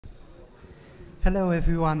Hello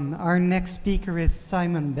everyone. Our next speaker is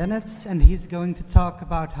Simon Bennett, and he's going to talk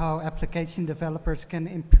about how application developers can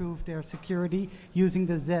improve their security using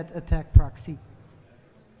the Zed Attack Proxy.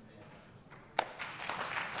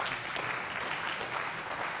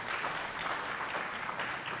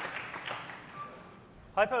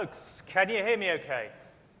 Hi folks, can you hear me okay?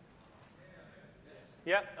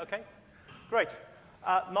 Yeah, okay, great.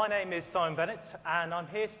 My name is Simon Bennett, and I'm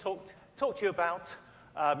here to talk to you about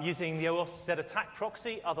using the OWASP Zed Attack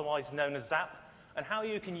Proxy, otherwise known as ZAP, and how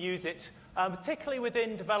you can use it, particularly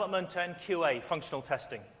within development and QA, functional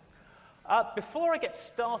testing. Before I get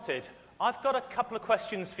started, I've got a couple of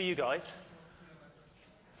questions for you guys.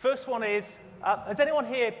 First one is, has anyone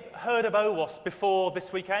here heard of OWASP before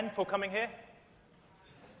this weekend, before coming here?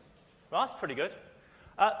 Well, that's pretty good.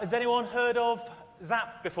 Has anyone heard of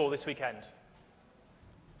ZAP before this weekend?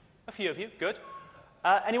 A few of you, good.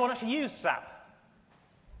 Anyone actually used ZAP?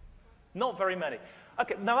 Not very many.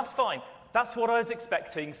 Okay, no, that's fine. That's what I was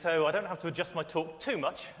expecting, so I don't have to adjust my talk too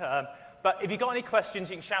much. But if you've got any questions,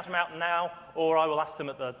 you can shout them out now, or I will ask them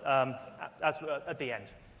at the end.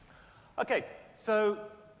 Okay, so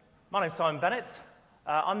my name's Simon Bennett.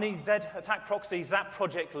 I'm the Zed Attack Proxy ZAP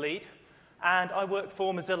project lead, and I work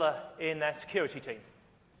for Mozilla in their security team.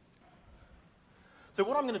 So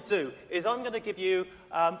what I'm going to do is I'm going to give you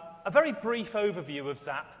a very brief overview of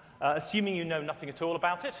ZAP, assuming you know nothing at all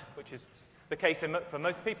about it, which is the case for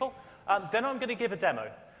most people. Then I'm going to give a demo.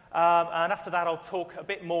 And after that, I'll talk a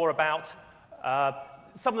bit more about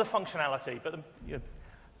some of the functionality. But I'm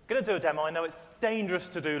going to do a demo. I know it's dangerous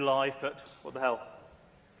to do live, but what the hell.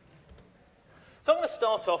 So I'm going to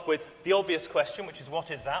start off with the obvious question, which is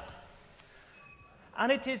what is ZAP?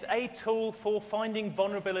 And it is a tool for finding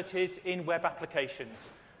vulnerabilities in web applications.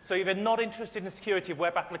 So if you're not interested in the security of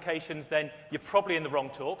web applications, then you're probably in the wrong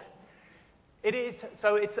talk. It's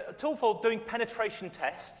a tool for doing penetration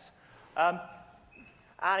tests. And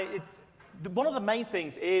one of the main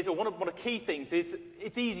things is, or one of the key things is,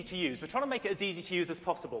 it's easy to use. We're trying to make it as easy to use as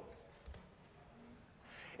possible.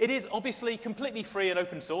 It is obviously completely free and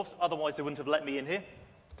open source, otherwise they wouldn't have let me in here.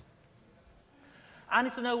 And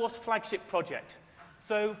it's an OWASP flagship project.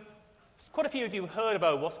 So quite a few of you have heard of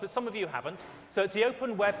OWASP, but some of you haven't. So it's the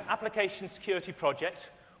Open Web Application Security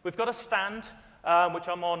Project. We've got a stand, which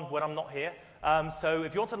I'm on when I'm not here. So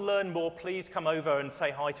if you want to learn more, please come over and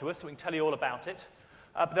say hi to us so we can tell you all about it.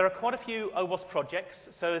 But there are quite a few OWASP projects.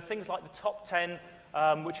 So there's things like the top 10,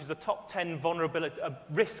 which is the top 10 vulnerability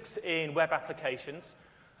risks in web applications.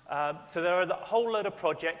 So there are a whole load of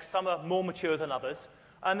projects. Some are more mature than others.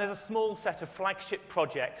 And there's a small set of flagship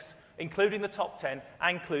projects, including the top 10,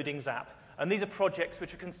 and including ZAP. And these are projects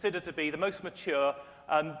which are considered to be the most mature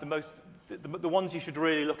and the ones you should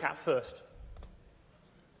really look at first.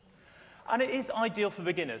 And it is ideal for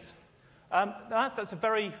beginners. There's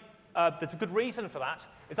a good reason for that,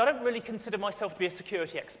 is I don't really consider myself to be a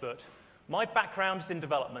security expert. My background is in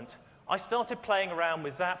development. I started playing around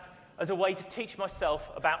with ZAP as a way to teach myself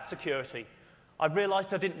about security. I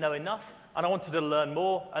realized I didn't know enough, and I wanted to learn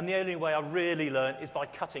more, and the only way I really learn is by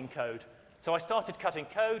cutting code. So I started cutting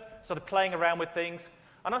code, started playing around with things,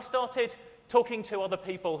 and I started talking to other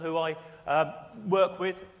people who I work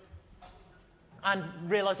with, and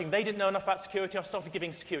realizing they didn't know enough about security. I started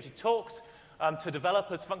giving security talks to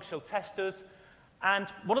developers, functional testers, and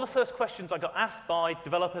one of the first questions I got asked by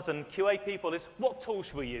developers and QA people is, what tools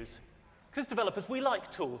should we use? Because as developers, we like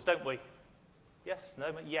tools, don't we? Yes?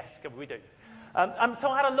 No? Yes, we do. So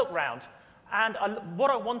I had a look round. And what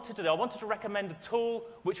I wanted to do, I wanted to recommend a tool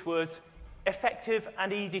which was effective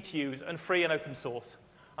and easy to use and free and open source.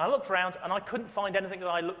 And I looked around, and I couldn't find anything that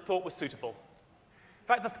I thought was suitable. In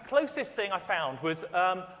fact, the closest thing I found was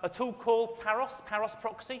a tool called Paros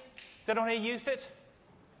Proxy. Has anyone here used it?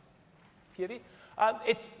 A few of you?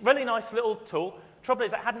 It's a really nice little tool. Trouble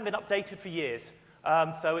is, it hadn't been updated for years.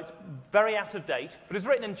 So it's very out of date. But it's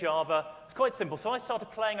written in Java. It's quite simple. So I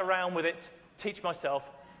started playing around with it, teach myself.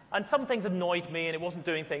 And some things annoyed me, and it wasn't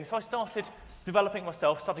doing things. So I started developing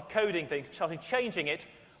myself, started coding things, started changing it,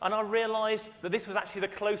 and I realized that this was actually the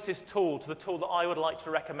closest tool to the tool that I would like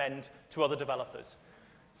to recommend to other developers.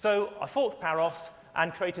 So I forked Paros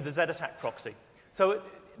and created the Zed Attack Proxy. So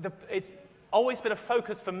it's always been a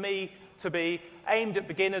focus for me to be aimed at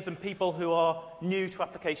beginners and people who are new to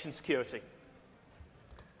application security.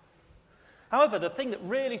 However, the thing that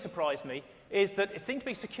really surprised me is that it seemed to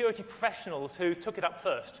be security professionals who took it up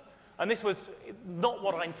first. And this was not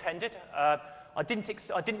what I intended. I didn't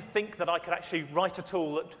think that I could actually write a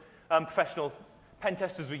tool that professional pen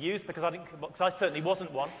testers would use, because I certainly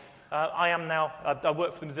wasn't one. I am now, I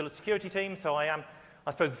work for the Mozilla security team, so I am,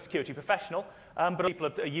 I suppose, a security professional. but people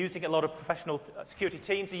are using it. A lot of professional security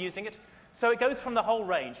teams are using it. So it goes from the whole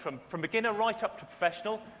range, from beginner right up to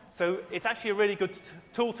professional. So it's actually a really good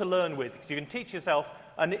tool to learn with, because you can teach yourself,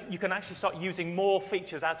 and you can actually start using more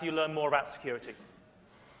features as you learn more about security.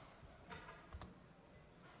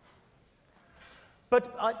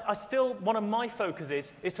 But one of my focuses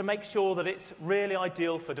is to make sure that it's really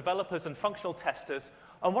ideal for developers and functional testers.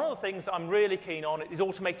 And one of the things that I'm really keen on is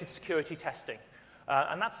automated security testing.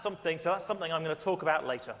 And that's something I'm going to talk about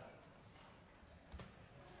later.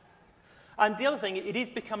 And the other thing, it is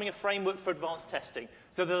becoming a framework for advanced testing.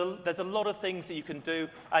 So there's a lot of things that you can do,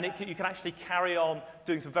 and you can actually carry on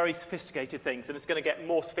doing some very sophisticated things, and it's going to get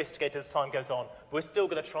more sophisticated as time goes on. But we're still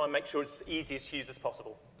going to try and make sure it's easiest to use as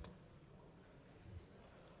possible.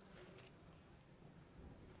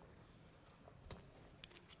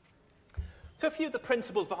 So a few of the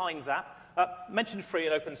principles behind ZAP. Mentioned free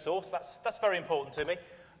and open source. That's very important to me.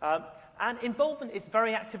 And involvement is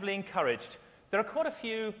very actively encouraged. There are quite a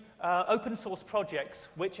few open source projects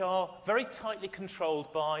which are very tightly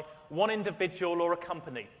controlled by one individual or a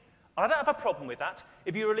company. I don't have a problem with that.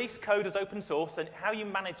 If you release code as open source, and how you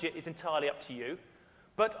manage it is entirely up to you.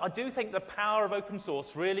 But I do think the power of open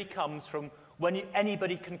source really comes from when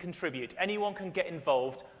anybody can contribute. Anyone can get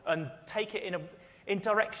involved and take it in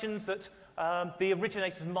directions that the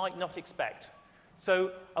originators might not expect.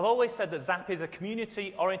 So I've always said that ZAP is a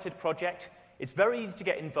community-oriented project. It's very easy to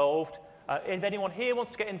get involved. If anyone here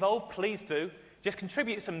wants to get involved, please do. Just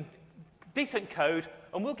contribute some decent code,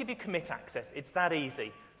 and we'll give you commit access. It's that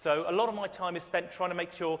easy. So a lot of my time is spent trying to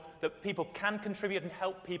make sure that people can contribute and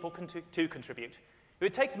help people to contribute. If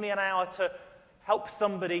it takes me an hour to help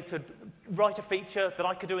somebody to write a feature that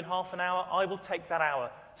I could do in half an hour, I will take that hour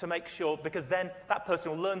to make sure, because then that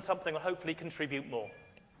person will learn something and hopefully contribute more.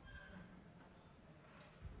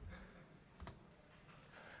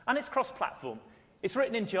 And it's cross-platform. It's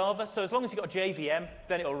written in Java, so as long as you've got a JVM,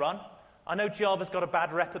 then it'll run. I know Java's got a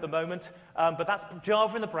bad rep at the moment, but that's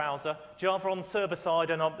Java in the browser. Java on the server side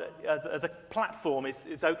and as a platform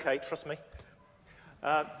is OK, trust me.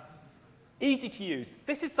 Easy to use.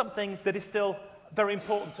 This is something that is still very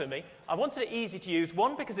important to me. I wanted it easy to use,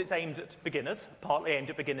 one, because it's aimed at beginners, partly aimed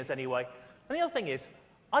at beginners anyway. And the other thing is,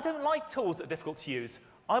 I don't like tools that are difficult to use.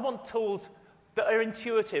 I want tools that are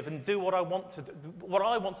intuitive and do what I want to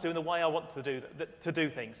do in the way I want to do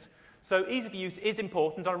things. So ease of use is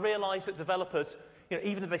important. I realize that developers,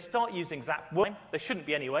 even if they start using ZAP, they shouldn't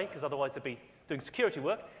be anyway, because otherwise they'd be doing security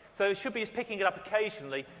work. So it should be just picking it up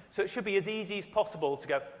occasionally. So it should be as easy as possible to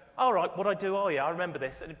go, all right, what I do, oh yeah, I remember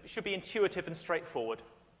this. And it should be intuitive and straightforward.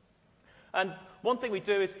 And one thing we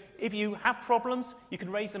do is, if you have problems, you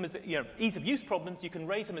can raise them as, ease of use problems, you can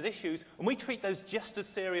raise them as issues, and we treat those just as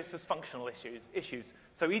serious as functional issues.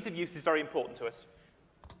 So ease of use is very important to us.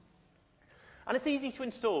 And it's easy to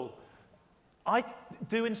install. I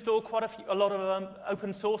do install quite a lot of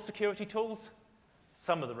open source security tools.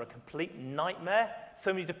 Some of them are a complete nightmare,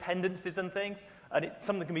 so many dependencies and things, and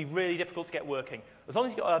some of them can be really difficult to get working. As long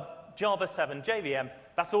as you've got a Java 7 JVM,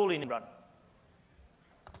 that's all you need to run.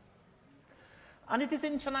 And it is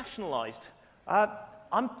internationalized.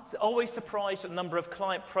 I'm always surprised at the number of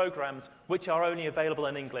client programs which are only available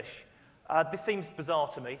in English. This seems bizarre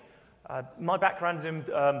to me. My background is in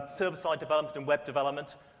server-side development and web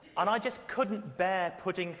development, and I just couldn't bear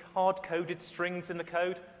putting hard-coded strings in the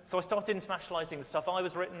code. So I started internationalizing the stuff I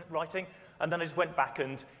was writing, and then I just went back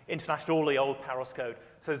and internationalized all the old Paros code.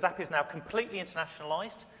 So ZAP is now completely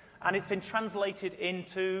internationalized, and it's been translated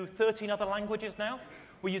into 13 other languages now.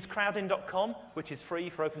 We use crowdin.com, which is free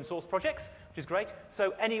for open source projects, which is great.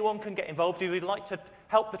 So anyone can get involved. If you'd like to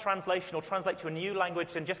help the translation or translate to a new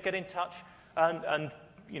language, then just get in touch. And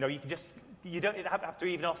you don't have to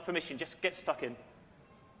even ask permission. Just get stuck in.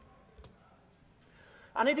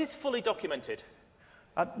 And it is fully documented.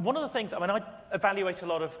 One of the things, I evaluate a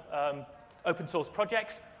lot of open source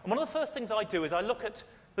projects. And one of the first things I do is I look at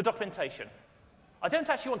the documentation. I don't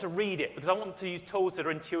actually want to read it, because I want to use tools that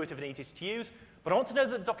are intuitive and easy to use. But I want to know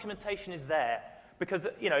that the documentation is there, because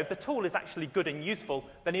if the tool is actually good and useful,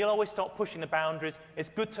 then you'll always start pushing the boundaries. It's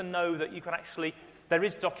good to know that you can there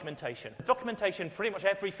is documentation. Documentation, pretty much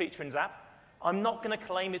every feature in ZAP. I'm not going to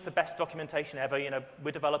claim it's the best documentation ever.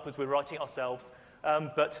 We're developers, we're writing it ourselves.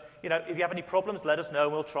 But if you have any problems, let us know,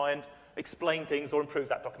 and we'll try and explain things or improve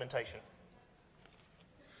that documentation.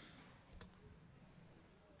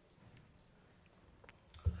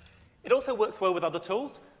 It also works well with other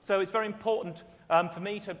tools. So it's very important for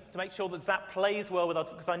me to make sure that ZAP plays well with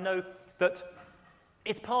others, because I know that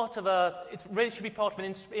it really should be part of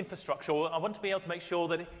an infrastructure. I want to be able to make sure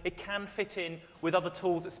that it can fit in with other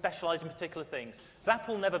tools that specialize in particular things. ZAP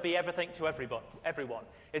will never be everything to everyone.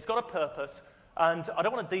 It's got a purpose, and I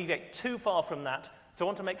don't want to deviate too far from that, so I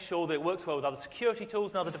want to make sure that it works well with other security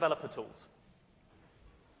tools and other developer tools.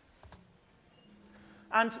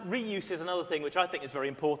 And reuse is another thing which I think is very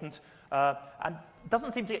important, and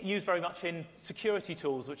doesn't seem to get used very much in security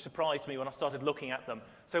tools, which surprised me when I started looking at them.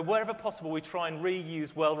 So wherever possible, we try and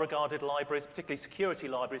reuse well-regarded libraries, particularly security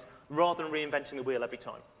libraries, rather than reinventing the wheel every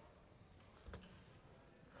time.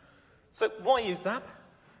 So why use ZAP?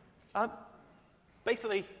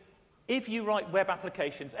 Basically, if you write web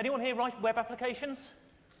applications, anyone here write web applications?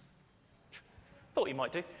 Thought you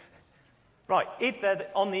might do. Right, if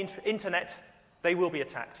they're on the internet, they will be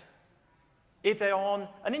attacked. If they're on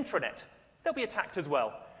an intranet, they'll be attacked as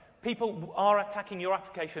well. People are attacking your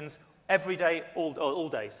applications every day, all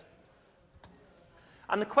days.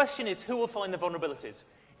 And the question is, who will find the vulnerabilities?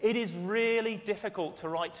 It is really difficult to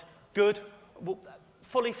write good,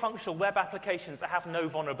 fully functional web applications that have no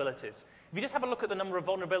vulnerabilities. If you just have a look at the number of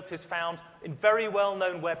vulnerabilities found in very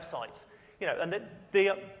well-known websites, and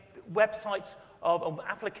the websites of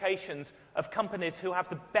applications of companies who have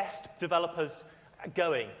the best developers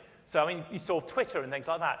going. So, I mean, you saw Twitter and things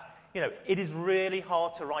like that. It is really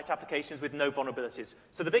hard to write applications with no vulnerabilities.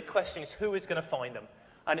 So the big question is, who is going to find them?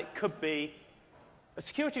 And it could be a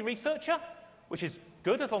security researcher, which is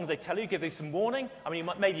good as long as they tell you, give you some warning. I mean,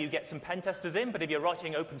 maybe you get some pen testers in, but if you're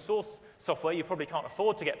writing open source software, you probably can't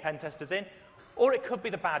afford to get pen testers in. Or it could be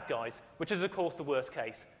the bad guys, which is, of course, the worst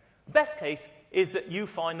case. The best case is that you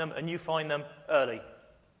find them, and you find them early.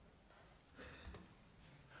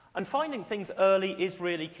 And finding things early is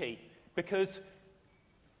really key, because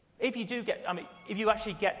if you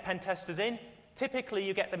actually get pen testers in, typically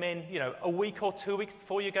you get them in, a week or 2 weeks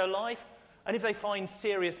before you go live. And if they find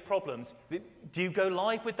serious problems, do you go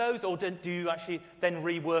live with those, or do you actually then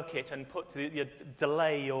rework it and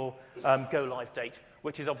delay your go live date,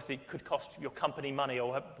 which is obviously could cost your company money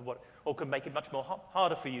or could make it much more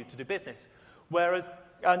harder for you to do business. Whereas,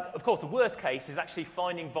 and of course, the worst case is actually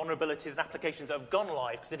finding vulnerabilities in applications that have gone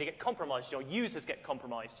live, because then you get compromised, your users get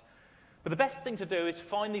compromised. But the best thing to do is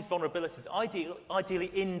find these vulnerabilities,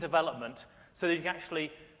 ideally in development, so that you can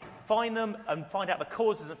actually find them and find out the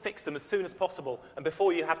causes and fix them as soon as possible, and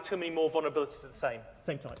before you have too many more vulnerabilities at the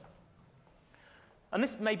same time. And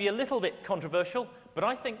this may be a little bit controversial, but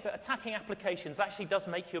I think that attacking applications actually does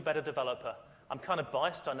make you a better developer. I'm kind of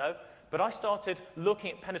biased, I know, but I started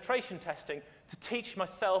looking at penetration testing to teach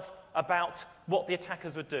myself about what the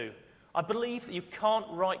attackers would do. I believe that you can't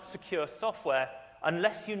write secure software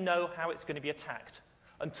unless you know how it's going to be attacked.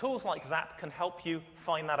 And tools like ZAP can help you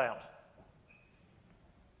find that out.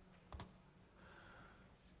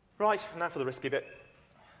 Right, now for the risky bit.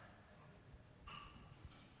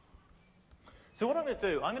 So what I'm going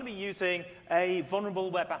to do, I'm going to be using a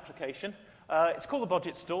vulnerable web application. It's called the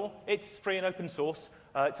Budget Store. It's free and open source.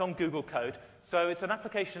 It's on Google Code. So it's an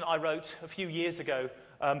application I wrote a few years ago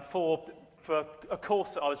for a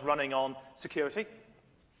course that I was running on security.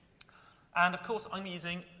 And of course, I'm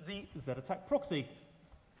using the Zed Attack Proxy.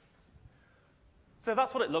 So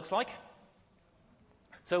that's what it looks like.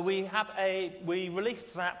 So we released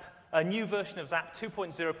ZAP, a new version of ZAP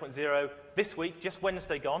 2.0.0 this week, just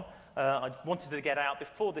Wednesday gone. I wanted to get out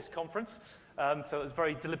before this conference, so it was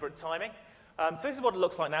very deliberate timing. So this is what it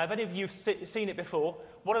looks like now. If any of you have seen it before,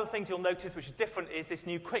 one of the things you'll notice which is different is this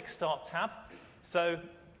new Quick Start tab. So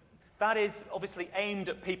that is obviously aimed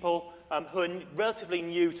at people who are relatively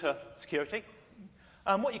new to security.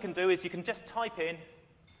 What you can do is you can just type in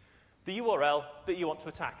the URL that you want to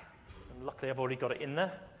attack. And luckily, I've already got it in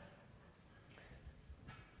there.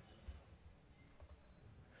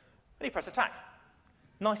 And you press attack.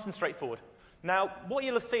 Nice and straightforward. Now, what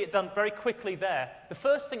you'll see it done very quickly there, the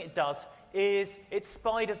first thing it does is it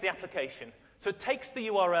spiders the application. So it takes the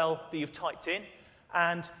URL that you've typed in,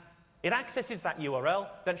 and it accesses that URL,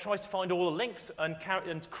 then tries to find all the links and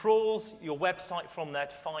crawls your website from there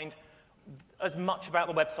to find as much about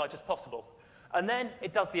the website as possible. And then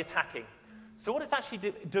it does the attacking. So what it's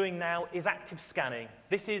actually doing now is active scanning.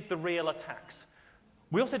 This is the real attacks.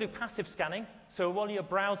 We also do passive scanning. So while you're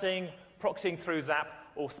browsing, proxying through ZAP,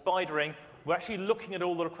 or spidering, we're actually looking at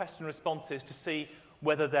all the requests and responses to see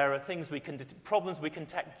whether there are problems we can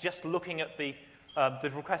detect just looking at the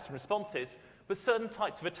requests and responses. But certain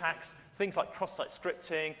types of attacks, things like cross-site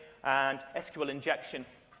scripting and SQL injection,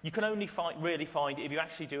 you can only really find if you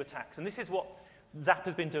actually do attacks. And this is what ZAP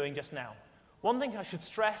has been doing just now. One thing I should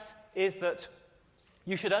stress is that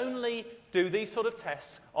You should only do these sort of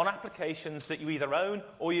tests on applications that you either own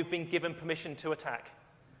or you've been given permission to attack.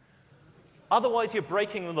 Otherwise, you're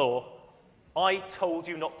breaking the law. I told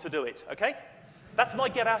you not to do it, okay? That's my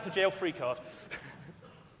get out of jail free card.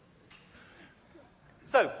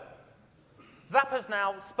 So, Zap has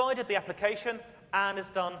now spidered the application and has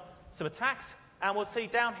done some attacks. And we'll see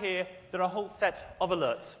down here there are a whole set of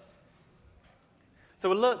alerts. So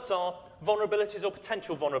alerts are vulnerabilities or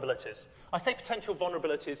potential vulnerabilities. I say potential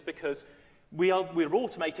vulnerabilities because we're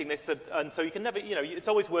automating this, and so you can never, it's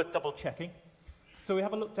always worth double checking. So we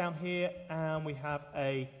have a look down here, and we have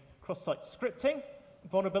a cross-site scripting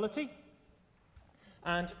vulnerability.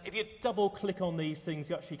 And if you double click on these things,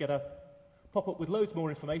 you actually get a pop-up with loads more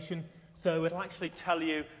information. So it'll actually tell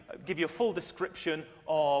you, give you a full description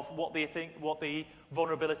of what the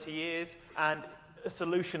vulnerability is, and a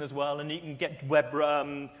solution as well, and you can get web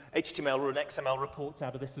HTML or XML reports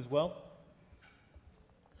out of this as well.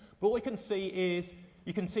 But what we can see is,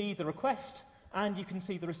 you can see the request, and you can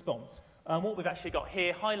see the response. And what we've actually got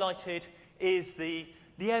here highlighted is the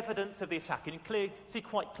evidence of the attack. And you can see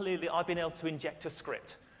quite clearly I've been able to inject a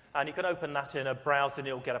script. And you can open that in a browser and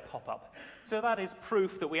you'll get a pop-up. So that is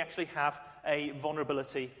proof that we actually have a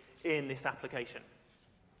vulnerability in this application.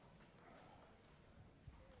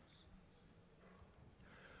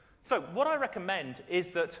 So what I recommend is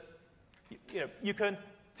that you can,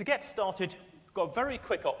 to get started, got a very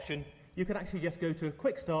quick option. You can actually just go to a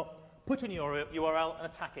quick start, put in your URL, and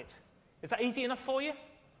attack it. Is that easy enough for you?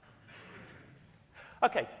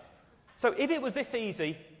 OK, so if it was this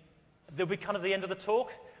easy, there'll be kind of the end of the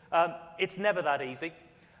talk. It's never that easy.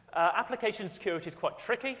 Application security is quite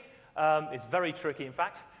tricky. It's very tricky, in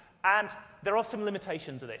fact. And there are some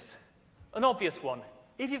limitations of this. An obvious one,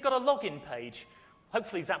 if you've got a login page,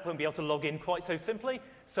 hopefully Zap won't be able to log in quite so simply,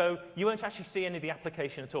 so you won't actually see any of the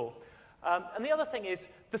application at all. And the other thing is,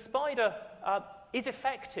 the spider is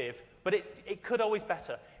effective, but it could always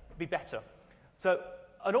be better. So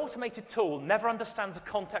an automated tool never understands the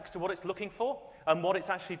context of what it's looking for and what it's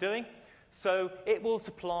actually doing. So it will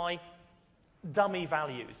supply dummy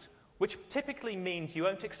values, which typically means you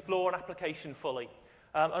won't explore an application fully.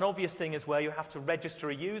 An obvious thing is where you have to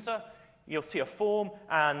register a user. You'll see a form,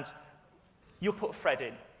 and you'll put Fred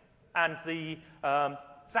in. And the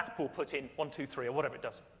Zap will put in 1, 2, 3, or whatever it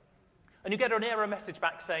does. And you get an error message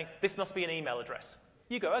back saying, this must be an email address.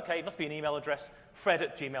 You go, OK, it must be an email address,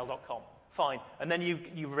 fred@gmail.com. Fine. And then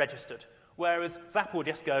you've registered. Whereas Zap will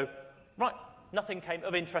just go, right, nothing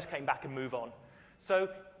of interest came back, and move on. So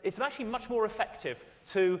it's actually much more effective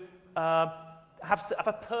to have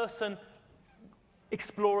a person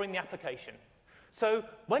exploring the application. So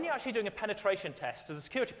when you're actually doing a penetration test as a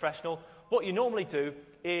security professional, what you normally do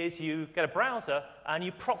is you get a browser and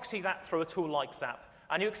you proxy that through a tool like Zap,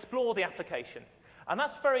 and you explore the application. And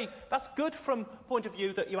that's good from point of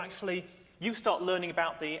view that you start learning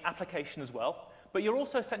about the application as well, but you're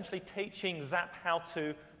also essentially teaching Zap how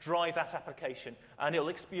to drive that application, and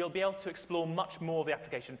you'll be able to explore much more of the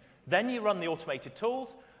application. Then you run the automated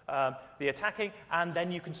tools, the attacking, and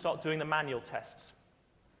then you can start doing the manual tests.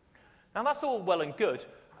 Now, that's all well and good,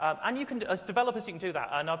 and you can, as developers, you can do that.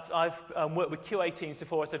 And I've worked with QA teams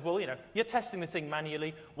before. I said, well, you're testing this thing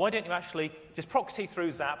manually. Why don't you actually just proxy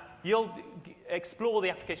through Zap? You'll explore the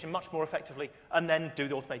application much more effectively, and then do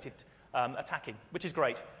the automated attacking, which is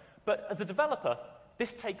great. But as a developer,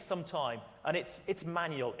 this takes some time, and it's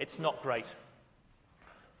manual. It's not great.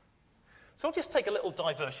 So I'll just take a little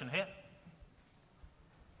diversion here.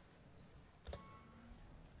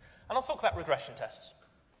 And I'll talk about regression tests.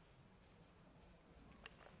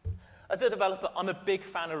 As a developer, I'm a big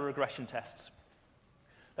fan of regression tests.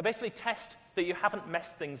 They basically test that you haven't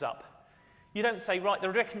messed things up. You don't say, right, the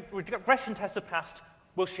regression tests are passed,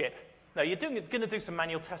 we'll ship. No, you're going to do some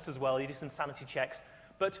manual tests as well. You do some sanity checks.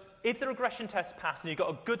 But if the regression tests pass and you've got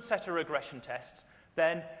a good set of regression tests,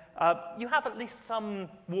 then you have at least some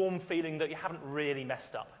warm feeling that you haven't really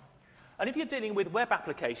messed up. And if you're dealing with web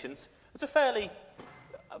applications, it's a fairly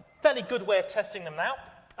good way of testing them now.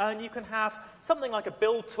 And you can have something like a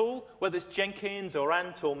build tool, whether it's Jenkins or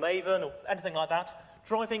Ant or Maven or anything like that,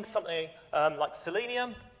 driving something like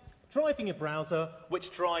Selenium, driving a browser,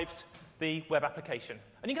 which drives the web application.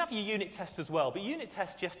 And you can have your unit test as well, but unit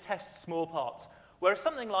test just tests small parts. Whereas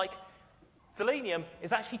something like Selenium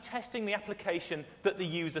is actually testing the application that the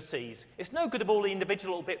user sees. It's no good if all the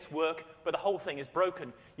individual bits work, but the whole thing is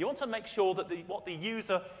broken. You want to make sure that what the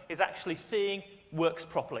user is actually seeing works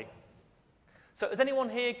properly. So has anyone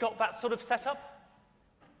here got that sort of setup?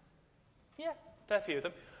 Yeah, fair few of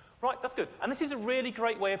them. Right, that's good. And this is a really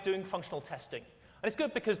great way of doing functional testing. And it's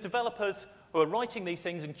good because developers who are writing these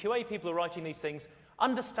things and QA people who are writing these things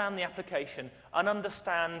understand the application, and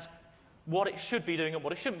understand what it should be doing and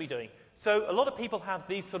what it shouldn't be doing. So a lot of people have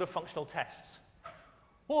these sort of functional tests.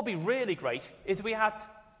 What would be really great is if we had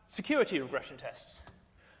security regression tests.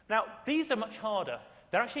 Now, these are much harder.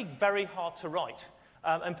 They're actually very hard to write.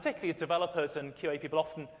 And particularly as developers and QA people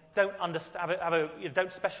often don't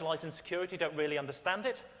don't specialize in security, don't really understand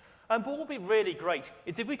it. But what would be really great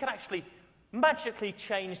is if we could actually magically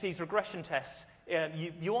change these regression tests,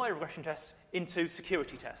 UI regression tests, into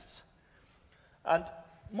security tests. And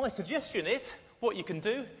my suggestion is, what you can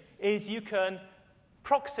do is you can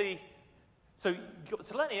proxy, so you've got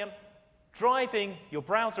Selenium driving your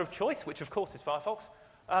browser of choice, which of course is Firefox,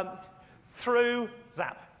 through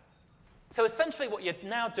Zap. So essentially what you're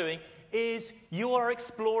now doing is you are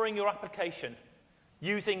exploring your application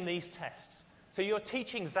using these tests. So you're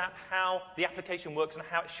teaching Zap how the application works and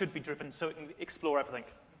how it should be driven so it can explore everything.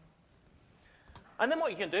 And then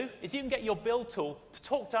what you can do is you can get your build tool to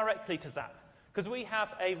talk directly to Zap, because we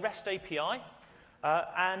have a REST API,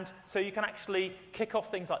 and so you can actually kick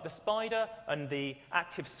off things like the spider and the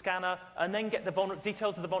active scanner and then get the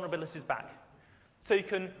details of the vulnerabilities back. So you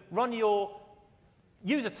can run your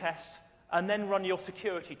user tests and then run your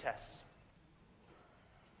security tests.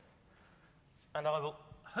 And I will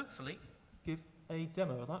hopefully give a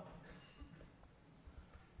demo of that.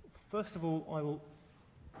 First of all, I will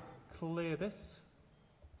clear this.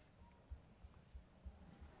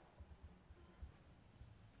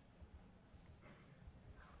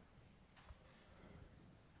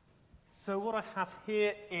 So what I have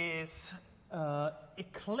here is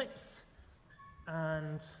Eclipse,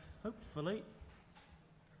 and hopefully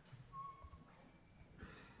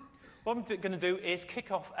what I'm going to do is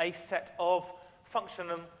kick off a set of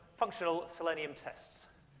functional Selenium tests.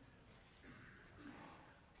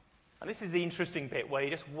 And this is the interesting bit where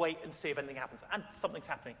you just wait and see if anything happens. And something's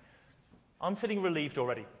happening. I'm feeling relieved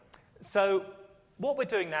already. So what we're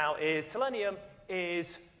doing now is Selenium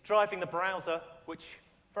is driving the browser, which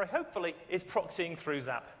very hopefully is proxying through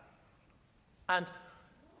Zap. And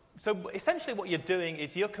so essentially what you're doing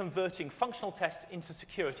is you're converting functional tests into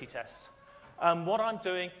security tests. What I'm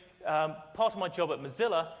doing, part of my job at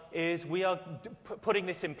Mozilla, is we are putting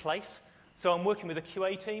this in place. So I'm working with the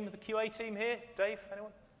QA team. The QA team here, Dave,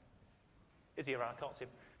 anyone? Is he around? I can't see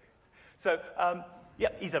him. So, yeah,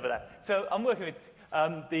 he's over there. So I'm working with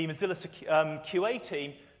the Mozilla QA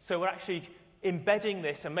team. So we're actually embedding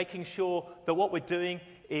this and making sure that what we're doing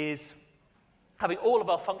is having all of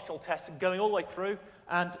our functional tests going all the way through.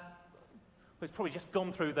 And it's probably just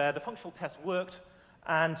gone through there. The functional test worked,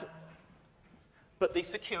 but the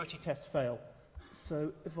security tests fail.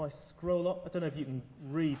 So if I scroll up, I don't know if you can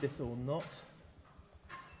read this or not.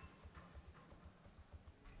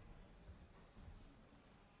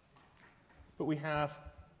 But we have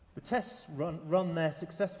the tests run there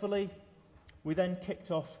successfully. We then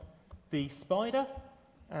kicked off the spider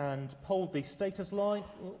and polled the status line.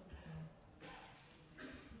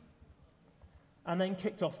 And then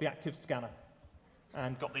kicked off the active scanner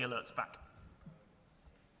and got the alerts back.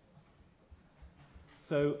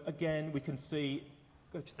 So again, we can see,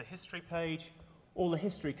 go to the history page, all the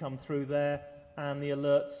history come through there, and the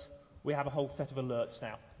alerts, we have a whole set of alerts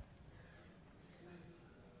now.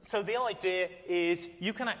 So the idea is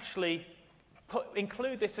you can actually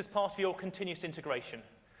include this as part of your continuous integration.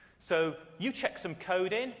 So you check some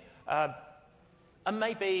code in, and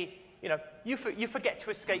maybe you forget to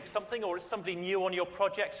escape something, or it's somebody new on your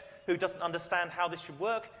project who doesn't understand how this should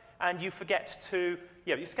work, and you forget to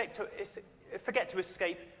forget to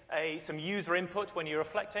escape some user input when you're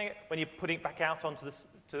reflecting it, when you're putting it back out onto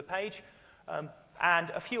the page. And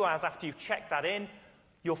a few hours after you've checked that in,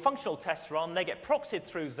 your functional tests run, they get proxied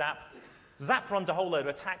through Zap. Zap runs a whole load of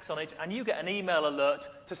attacks on it, and you get an email alert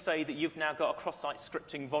to say that you've now got a cross-site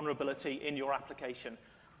scripting vulnerability in your application,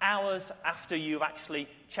 hours after you've actually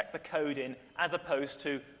checked the code in, as opposed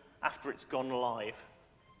to after it's gone live.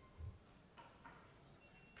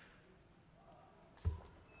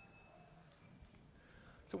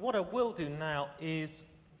 So what I will do now is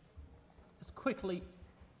just quickly.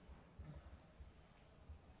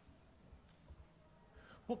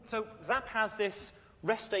 So Zap has this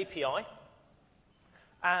REST API,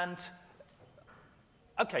 and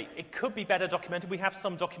okay, it could be better documented. We have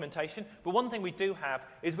some documentation, but one thing we do have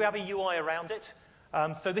is we have a UI around it.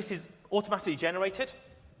 So this is automatically generated,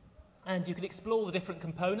 and you can explore the different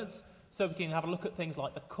components. So we can have a look at things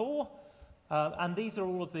like the core, and these are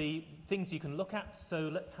all of the things you can look at. So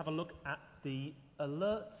let's have a look at the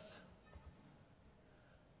alerts,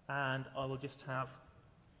 and I will just have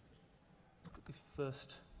look at the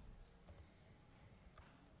first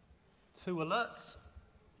two alerts.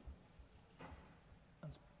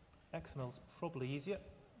 XML's probably easier.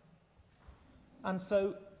 And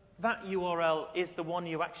so that URL is the one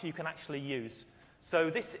you can actually use. So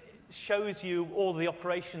this shows you all the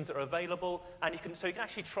operations that are available, and so you can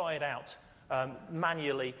actually try it out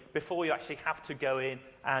manually before you actually have to go in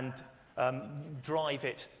and drive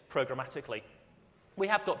it programmatically. We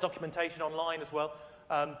have got documentation online as well,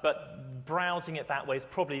 but browsing it that way is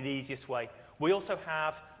probably the easiest way. We also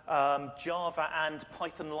have Java and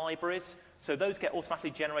Python libraries, so those get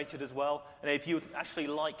automatically generated as well. And if you actually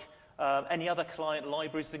like any other client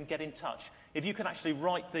libraries, then get in touch. If you can actually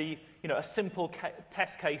write a simple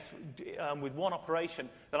test case with one operation,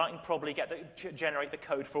 then I can probably generate the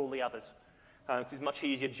code for all the others. It's much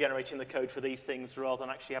easier generating the code for these things rather than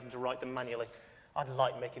actually having to write them manually. I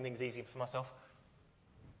like making things easy for myself.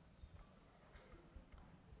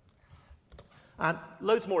 And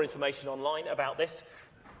loads more information online about this.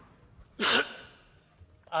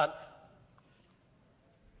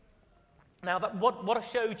 Now, what I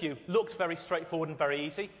showed you looked very straightforward and very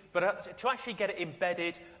easy, but to actually get it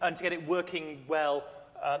embedded and to get it working well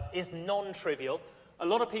is non-trivial. A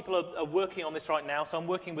lot of people are working on this right now, so I'm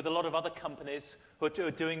working with a lot of other companies who are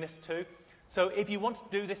doing this too. So if you want to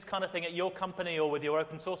do this kind of thing at your company or with your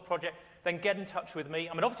open source project, then get in touch with me.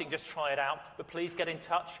 I mean, obviously, you can just try it out, but please get in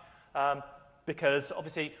touch. Because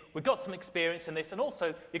obviously we've got some experience in this, and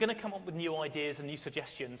also you're going to come up with new ideas and new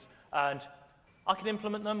suggestions, and I can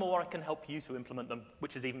implement them or I can help you to implement them,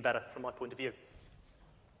 which is even better from my point of view.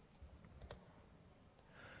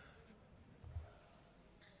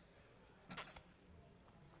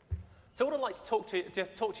 So what I'd like to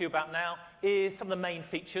talk to you about now is some of the main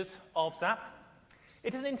features of ZAP.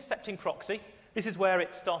 It is an intercepting proxy. This is where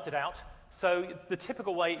it started out. So the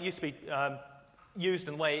typical way it used to be used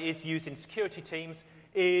and the way it is used in security teams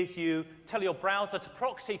is you tell your browser to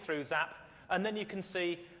proxy through ZAP, and then you can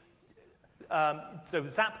see, so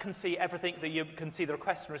ZAP can see everything, that you can see the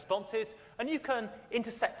requests and responses, and you can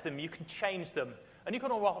intercept them, you can change them, and you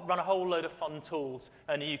can run a whole load of fun tools,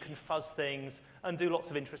 and you can fuzz things and do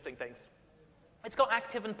lots of interesting things. It's got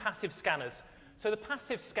active and passive scanners. So the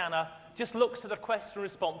passive scanner just looks at the requests and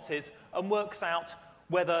responses and works out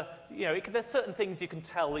whether, there's certain things you can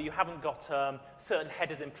tell that you haven't got certain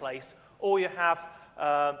headers in place, or you have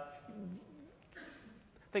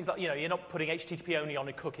things like, you're not putting HTTP only on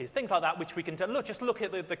your cookies, things like that, which we can tell. Just look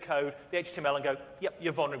at the code, the HTML, and go, yep,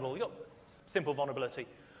 you're vulnerable. You've got simple vulnerability.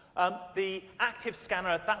 The active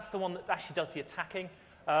scanner, that's the one that actually does the attacking.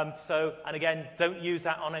 And again, don't use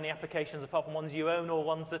that on any applications apart from ones you own or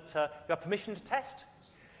ones that you have permission to test.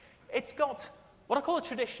 It's got what I call a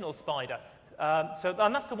traditional spider.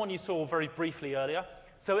 And that's the one you saw very briefly earlier.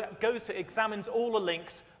 So it examines all the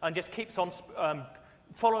links and just keeps on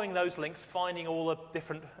following those links, finding all the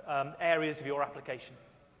different areas of your application.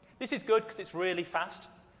 This is good because it's really fast,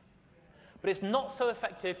 but it's not so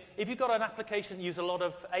effective if you've got an application that uses a lot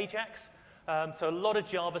of AJAX, so a lot of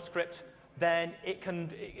JavaScript. Then it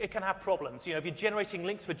can have problems. If you're generating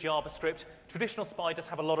links with JavaScript, traditional spiders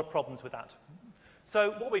have a lot of problems with that.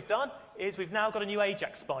 So what we've done is we've now got a new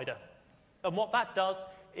AJAX spider. And what that does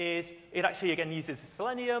is it actually, again, uses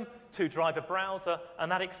Selenium to drive a browser,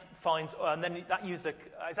 and that finds, and then that user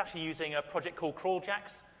is actually using a project called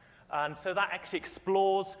Crawljax. And so that actually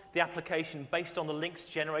explores the application based on the links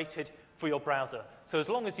generated for your browser. So as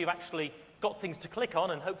long as you've actually got things to click on,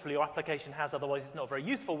 and hopefully your application has, otherwise it's not a very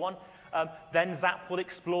useful one, then ZAP will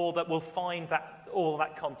explore that, will find all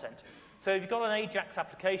that content. So if you've got an AJAX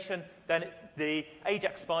application, then the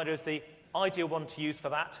AJAX spider is the ideal one to use for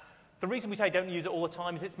that. The reason we say don't use it all the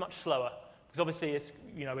time is it's much slower, because obviously it's,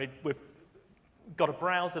 we've got a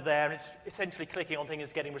browser there, and it's essentially clicking on things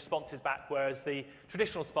and getting responses back, whereas the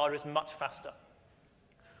traditional spider is much faster.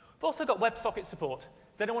 We've also got WebSocket support.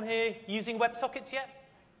 Is anyone here using WebSockets yet?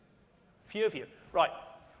 A few of you. Right.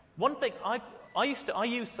 One thing, I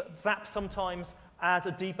use ZAP sometimes as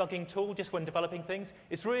a debugging tool just when developing things.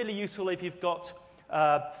 It's really useful if you've got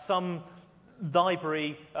some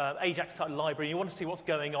library, AJAX-type library, and you want to see what's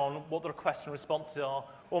going on, what the requests and responses are,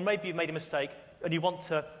 or maybe you've made a mistake and you want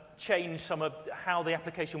to change some of how the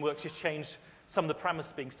application works, just change some of the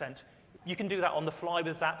parameters being sent. You can do that on the fly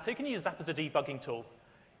with ZAP, so you can use ZAP as a debugging tool.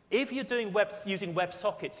 If you're using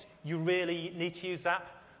WebSockets, you really need to use ZAP.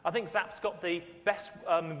 I think ZAP's got the best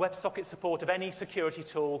WebSocket support of any security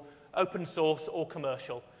tool, open source or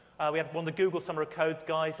commercial. We had one of the Google Summer of Code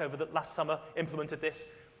guys over the last summer implemented this.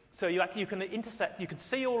 So you can intercept, you can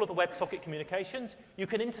see all of the WebSocket communications, you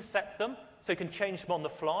can intercept them, so you can change them on the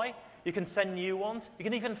fly, you can send new ones, you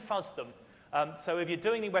can even fuzz them. So if you're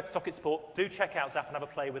doing the WebSocket support, do check out ZAP and have a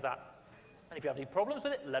play with that. And if you have any problems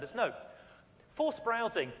with it, let us know. Forced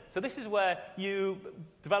browsing. So this is where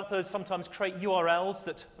developers sometimes create URLs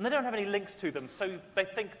and they don't have any links to them, so they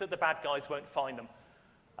think that the bad guys won't find them.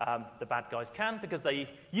 The bad guys can, because they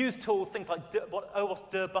use tools, things like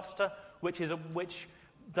OWASP Zap, which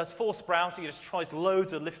does forced browsing. It just tries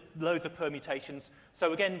loads of permutations.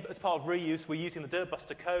 So again, as part of reuse, we're using the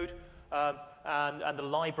dirtbuster code and the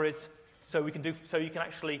libraries, so you can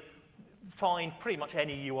actually find pretty much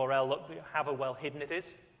any URL, however well hidden it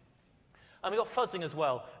is. And we've got fuzzing as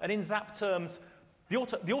well. And in Zap terms, the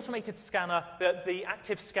automated scanner, the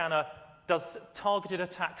active scanner, does targeted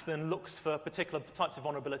attacks and then looks for particular types of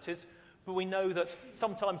vulnerabilities. But we know that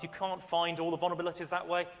sometimes you can't find all the vulnerabilities that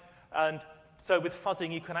way. And so with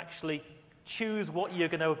fuzzing, you can actually choose what you're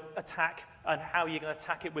going to attack and how you're going to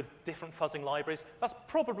attack it with different fuzzing libraries. That's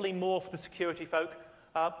probably more for the security folk.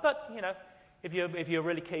 But if you're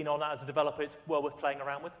really keen on that as a developer, it's well worth playing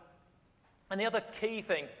around with. And the other key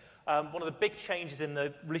thing, one of the big changes in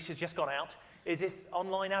the release that's just gone out, is this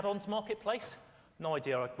online add-ons marketplace. No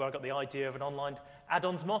idea where I got the idea of an online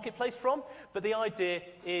add-ons marketplace from, but the idea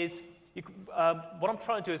is, what I'm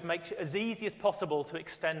trying to do is make it as easy as possible to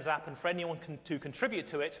extend Zap and for anyone to contribute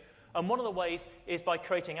to it. And one of the ways is by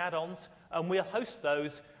creating add-ons, and we'll host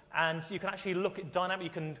those, and you can actually look at dynamic,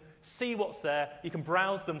 you can see what's there, you can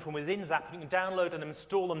browse them from within Zap, and you can download and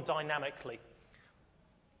install them dynamically.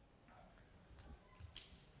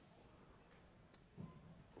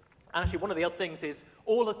 And actually, one of the other things is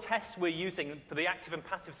all the tests we're using for the active and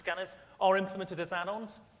passive scanners are implemented as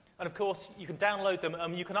add-ons. And of course, you can download them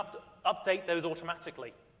and you can update those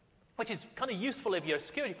automatically, which is kind of useful if you're a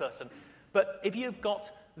security person. But if you've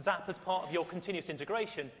got Zap as part of your continuous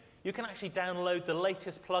integration, you can actually download the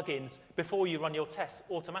latest plugins before you run your tests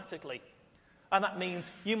automatically. And that means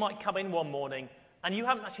you might come in one morning and you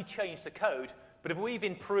haven't actually changed the code, but if we've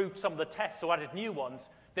improved some of the tests or added new ones,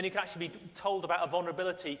 then you can actually be told about a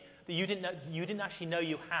vulnerability that you didn't actually know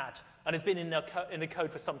you had, and it's been in the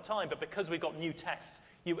code for some time, but because we've got new tests,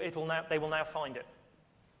 they will now find it.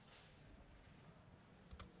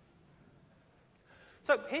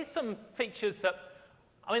 So here's some features that,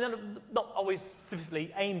 they're not always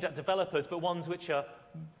specifically aimed at developers, but ones which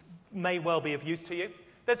may well be of use to you.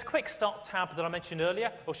 There's a quick start tab that I mentioned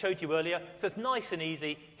earlier, or showed you earlier. So it's nice and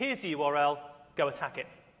easy. Here's the URL. Go attack it.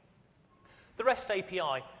 The REST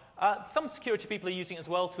API. Some security people are using it as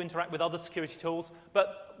well to interact with other security tools,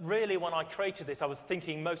 but really when I created this, I was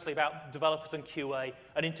thinking mostly about developers and QA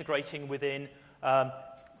and integrating within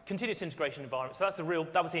continuous integration environments. So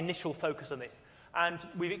that was the initial focus on this. And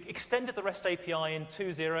we've extended the REST API in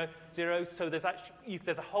 2.0.0, so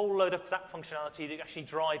there's a whole load of Zap functionality that you actually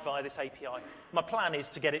drive via this API. My plan is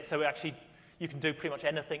to get it so you can do pretty much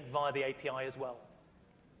anything via the API as well.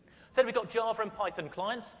 So we've got Java and Python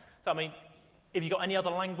clients. So if you've got any other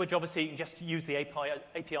language, obviously you can just use the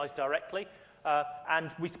APIs directly.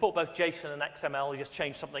 And we support both JSON and XML. You just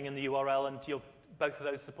change something in the URL and both of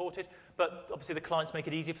those supported. But obviously the clients make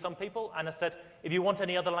it easy for some people. And I said, if you want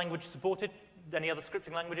any other language supported, any other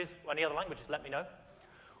scripting languages, or any other languages, let me know.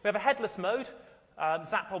 We have a headless mode.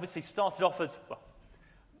 Zap obviously started off as,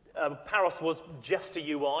 Paros was just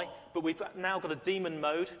a UI, but we've now got a daemon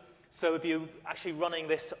mode. So if you're actually running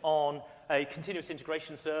this on a continuous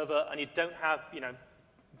integration server and you don't have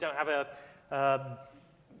a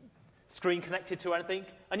screen connected to anything,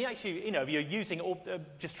 and you actually, if you're using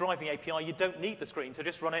just driving the API, you don't need the screen. So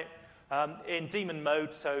just run it in daemon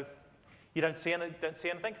mode, so you don't see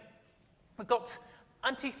anything. We've got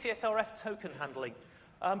anti-CSRF token handling,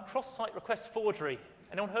 cross-site request forgery.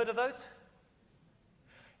 Anyone heard of those?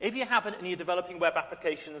 If you haven't and you're developing web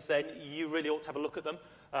applications, then you really ought to have a look at them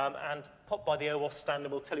and pop by the OWASP stand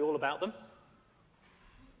and we'll tell you all about them.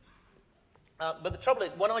 But the trouble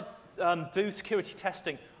is, when I do security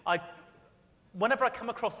testing, whenever I come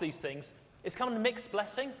across these things, it's kind of a mixed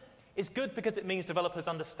blessing. It's good because it means the developers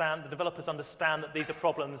understand that these are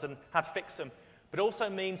problems and how to fix them. But it also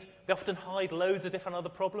means they often hide loads of different other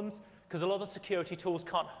problems because a lot of security tools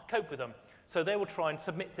can't cope with them. So they will try and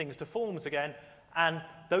submit things to forums again, and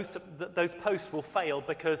those posts will fail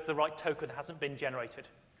because the right token hasn't been generated.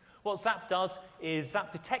 What Zap does is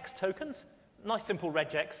Zap detects tokens, nice simple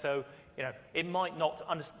regex, so it might not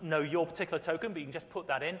know your particular token, but you can just put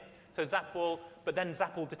that in. So Zap will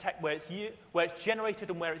detect where it's generated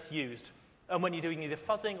and where it's used. And when you're doing either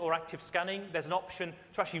fuzzing or active scanning, there's an option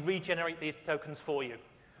to actually regenerate these tokens for you.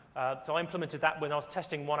 So I implemented that when I was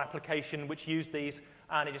testing one application which used these,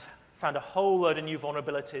 and it just found a whole load of new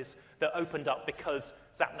vulnerabilities that opened up because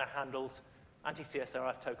Zap now handles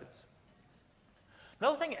anti-CSRF tokens.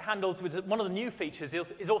 Another thing it handles, one of the new features,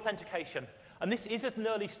 is authentication. And this is at an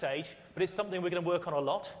early stage, but it's something we're going to work on a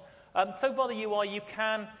lot. So via the UI, you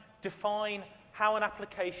can define how an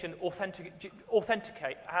application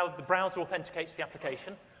how the browser authenticates the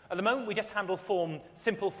application. At the moment, we just handle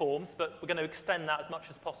simple forms, but we're going to extend that as much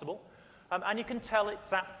as possible. And you can tell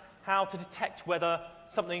Zap how to detect whether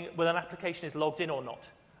an application is logged in or not.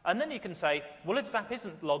 And then you can say, well, if Zap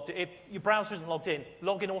isn't logged in, if your browser isn't logged in,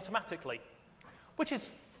 log in automatically, which is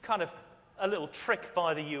kind of a little trick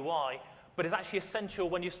via the UI, but is actually essential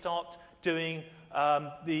when you start doing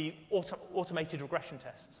the automated regression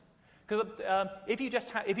tests. Because if you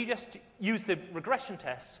just use the regression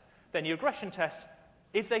tests, then your regression tests,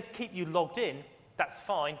 if they keep you logged in, that's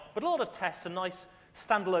fine. But a lot of tests are nice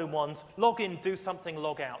standalone ones. Log in, do something,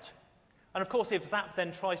 log out. And of course, if Zap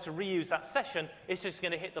then tries to reuse that session, it's just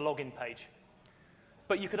going to hit the login page.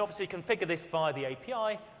 But you could obviously configure this via the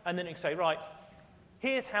API, and then you can say, right,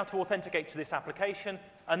 here's how to authenticate to this application,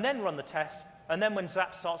 and then run the test. And then when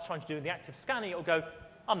Zap starts trying to do the active scanning, it'll go,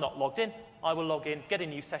 I'm not logged in. I will log in, get a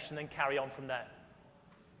new session, then carry on from there.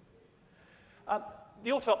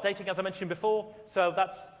 The auto-updating, as I mentioned before, so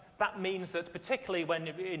that means that particularly when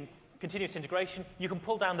in continuous integration, you can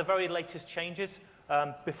pull down the very latest changes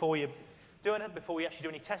before you actually do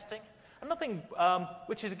any testing. Another thing,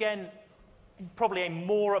 which is, again, probably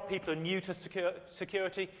more people who are new to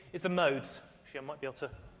security, is the modes. Actually, I might be able to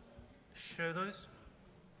show those.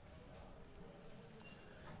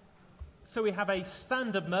 So we have a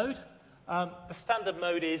standard mode. The standard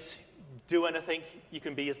mode is do anything. You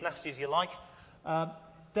can be as nasty as you like.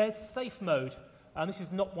 There's safe mode, and this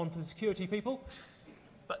is not one for the security people.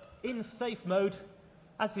 But in safe mode,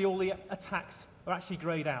 all the attacks are actually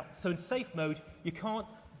grayed out. So in safe mode, you can't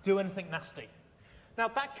do anything nasty. Now,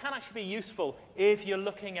 that can actually be useful if you're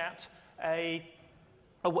looking at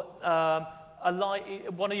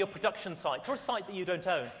one of your production sites or a site that you don't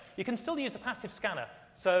own. You can still use a passive scanner.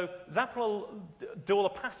 So Zap will do all the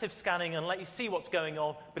passive scanning and let you see what's going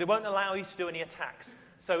on, but it won't allow you to do any attacks.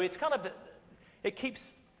 So it's kind of, it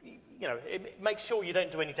keeps, it makes sure you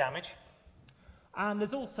don't do any damage. And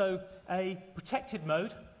there's also a protected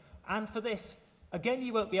mode. And for this, again,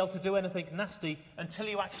 you won't be able to do anything nasty until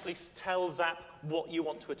you actually tell Zap what you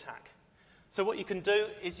want to attack. So what you can do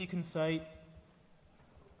is you can say,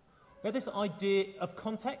 we have this idea of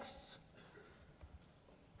contexts.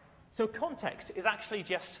 So context is actually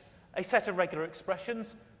just a set of regular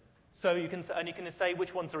expressions. So you can say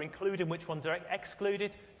which ones are included, which ones are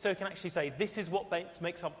excluded. So you can actually say, this is what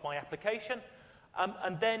makes up my application.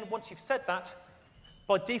 And then once you've said that,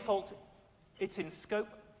 by default, it's in scope.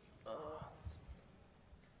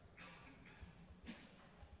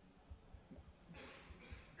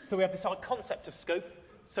 So we have this concept of scope.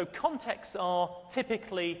 So contexts are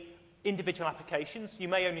typically individual applications. You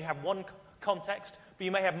may only have one context, but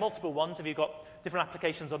you may have multiple ones if you've got different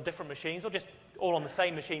applications on different machines, or just all on the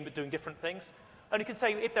same machine but doing different things. And you can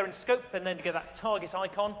say if they're in scope, then you get that target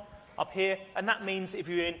icon up here, and that means if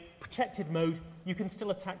you're in protected mode, you can still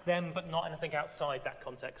attack them, but not anything outside that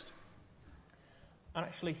context. And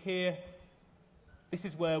actually here, this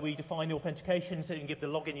is where we define the authentication, so you can give the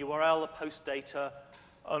login URL, the post data,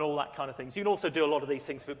 and all that kind of things. You can also do a lot of these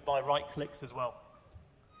things by right clicks as well.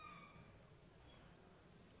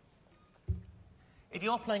 If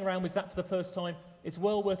you are playing around with Zap for the first time, it's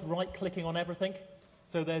well worth right-clicking on everything.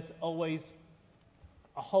 So there's always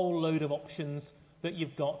a whole load of options that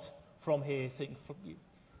you've got from here. So you can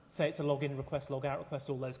say it's a login request, log out request,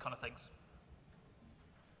 all those kind of things.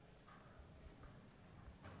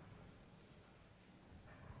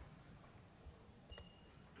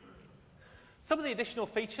 Some of the additional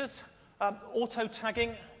features,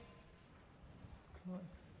 auto-tagging.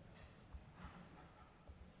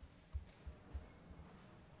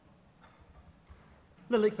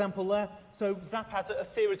 Little example there. So Zap has a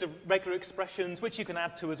series of regular expressions which you can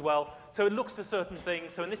add to as well. So it looks for certain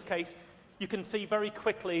things. So in this case, you can see very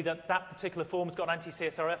quickly that that particular form's got an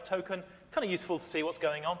anti-CSRF token. Kind of useful to see what's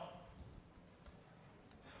going on.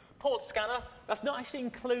 Port scanner, that's not actually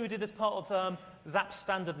included as part of Zap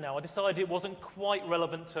standard now. I decided it wasn't quite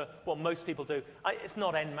relevant to what most people do. It's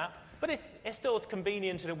not Nmap, but it's still as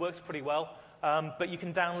convenient and it works pretty well. But you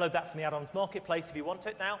can download that from the add-ons marketplace if you want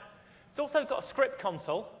it now. It's also got a script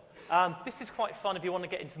console. This is quite fun if you want to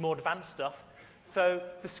get into more advanced stuff. So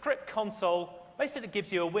the script console basically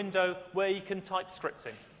gives you a window where you can type scripts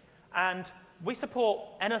in. And we support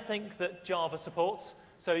anything that Java supports.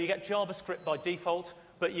 So you get JavaScript by default,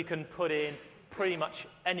 but you can put in pretty much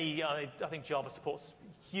any, I think Java supports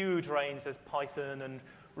huge range. There's Python and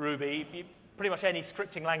Ruby. Pretty much any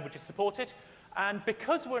scripting language is supported. And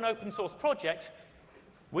because we're an open source project,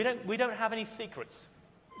 we don't have any secrets.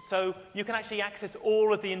 So you can actually access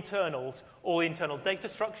all of the internals, all the internal data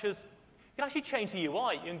structures. You can actually change the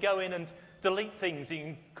UI. You can go in and delete things. You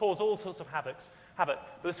can cause all sorts of havoc.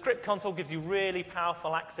 But the script console gives you really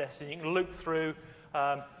powerful access, and you can loop through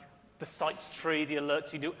the sites tree, the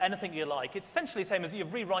alerts. You can do anything you like. It's essentially the same as you're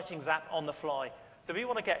rewriting ZAP on the fly. So if you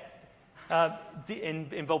want to get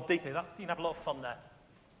involved deeply, you can have a lot of fun there.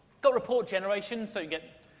 Got report generation, so you get,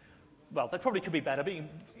 well, they probably could be better, but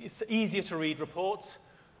it's easier to read reports.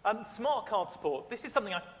 Smart card support. This is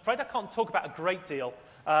something I'm afraid I can't talk about a great deal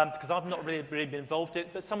because I've not really been involved in it,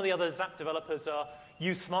 but some of the other ZAP developers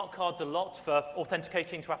use smart cards a lot for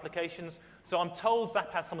authenticating to applications. So I'm told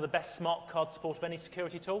ZAP has some of the best smart card support of any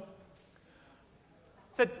security tool.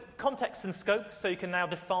 So context and scope, so you can now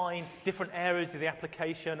define different areas of the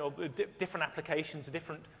application or different applications,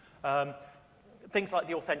 different things like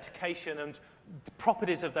the authentication and the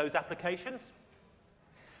properties of those applications.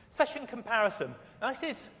 Session comparison. Now this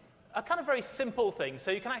is a kind of very simple thing.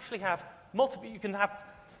 So you can actually have multiple,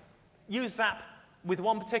 use ZAP with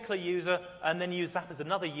one particular user and then use ZAP as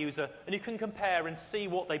another user, and you can compare and see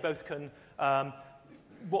what they both can,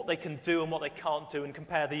 what they can do and what they can't do, and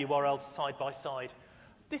compare the URLs side by side.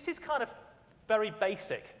 This is kind of very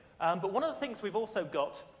basic, but one of the things we've also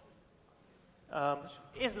got, which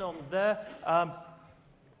isn't on there,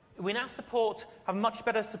 we now have much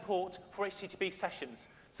better support for HTTP sessions.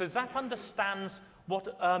 So ZAP understands what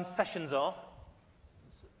sessions are.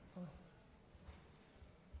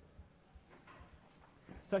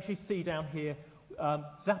 So actually see down here,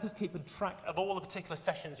 ZAP is keeping track of all the particular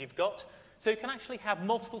sessions you've got. So you can actually have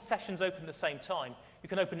multiple sessions open at the same time. You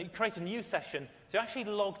can create a new session, so you're actually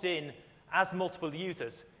logged in as multiple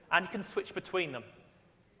users, and you can switch between them.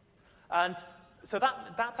 And so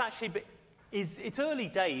that's actually, it's early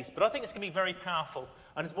days, but I think it's going to be very powerful.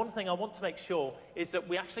 And it's one thing I want to make sure is that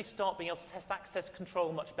we actually start being able to test access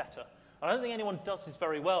control much better. I don't think anyone does this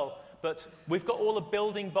very well, but we've got all the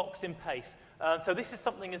building blocks in place. So this is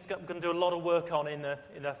something that's going to do a lot of work on in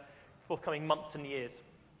the forthcoming months and years.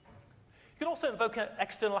 You can also invoke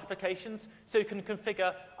external applications, so you can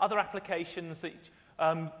configure other applications that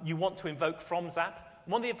you want to invoke from ZAP.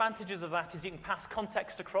 One of the advantages of that is you can pass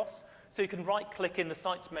context across, so you can right-click in the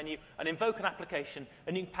Sites menu and invoke an application,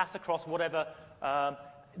 and you can pass across whatever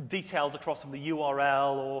details across from the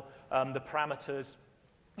URL or the parameters.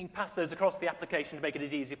 You can pass those across the application to make it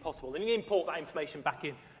as easy as possible. And you can import that information back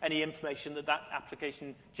in, any information that that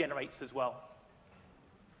application generates as well.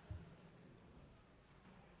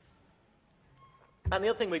 And the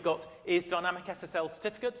other thing we've got is dynamic SSL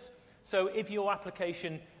certificates. So if your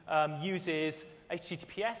application uses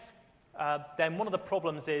HTTPS, then one of the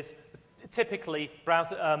problems is typically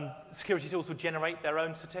browser security tools will generate their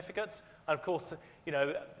own certificates. And of course,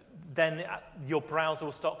 then your browser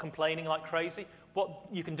will start complaining like crazy. What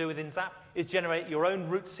you can do within ZAP is generate your own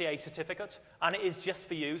root CA certificate, and it is just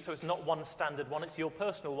for you, so it's not one standard one, it's your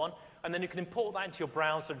personal one. And then you can import that into your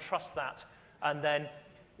browser and trust that. And then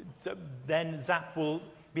ZAP will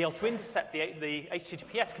be able to intercept the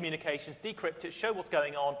HTTPS communications, decrypt it, show what's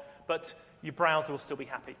going on, but your browser will still be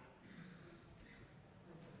happy.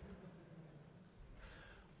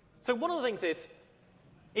 So one of the things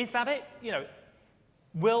is that it?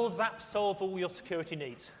 Will ZAP solve all your security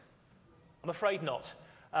needs? I'm afraid not.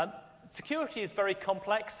 Security is very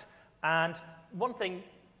complex, and one thing,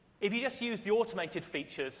 if you just use the automated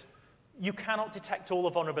features, you cannot detect all the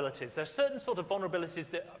vulnerabilities. There are certain sort of vulnerabilities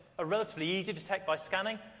that are relatively easy to detect by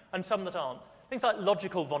scanning, and some that aren't. Things like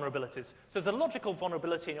logical vulnerabilities. So if there's a logical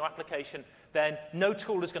vulnerability in your application, then no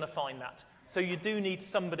tool is going to find that. So you do need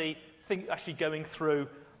somebody actually going through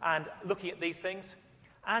and looking at these things.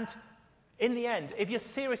 And in the end, if you're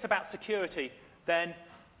serious about security, then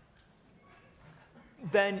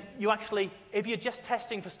you actually, if you're just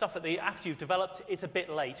testing for stuff after you've developed, it's a bit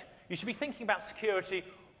late. You should be thinking about security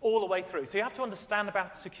all the way through. So you have to understand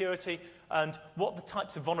about security and what the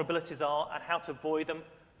types of vulnerabilities are and how to avoid them.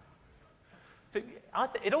 So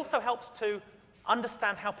it also helps to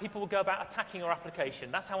understand how people will go about attacking your application.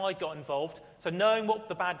 That's how I got involved. So knowing what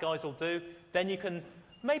the bad guys will do, then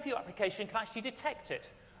maybe your application can actually detect it.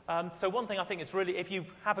 So one thing I think is really, if you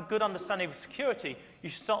have a good understanding of security, you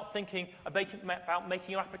should start thinking about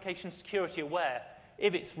making your application security aware,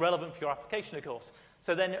 if it's relevant for your application, of course.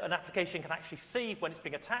 So then an application can actually see when it's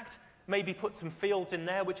being attacked, maybe put some fields in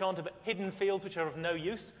there which aren't hidden fields which are of no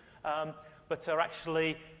use, but are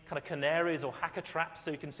actually kind of canaries or hacker traps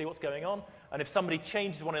so you can see what's going on. And if somebody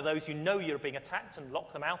changes one of those, you know you're being attacked and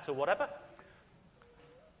lock them out or whatever.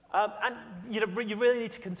 And you really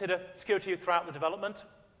need to consider security throughout the development.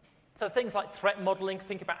 So things like threat modeling,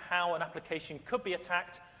 think about how an application could be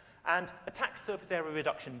attacked, And attack surface area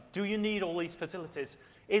reduction. Do you need all these facilities?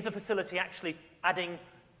 Is a facility actually adding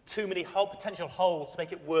too many potential holes to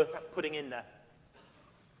make it worth putting in there?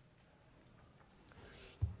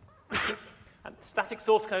 And static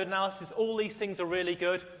source code analysis, all these things are really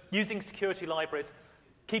good. Using security libraries,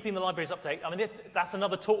 keeping the libraries up to date. I mean, that's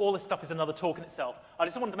another talk. All this stuff is another talk in itself. I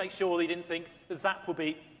just wanted to make sure that you didn't think that ZAP would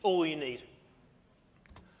be all you need.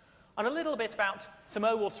 And a little bit about some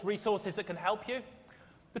OWASP resources that can help you.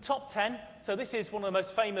 The top 10, so this is one of the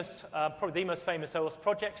most famous, probably the most famous OWASP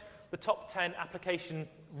project, the top 10 application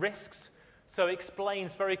risks. So it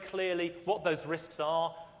explains very clearly what those risks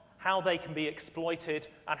are, how they can be exploited,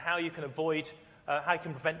 and how you can avoid, how you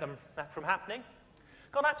can prevent them from happening.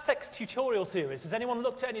 Got an AppSec's tutorial series. Has anyone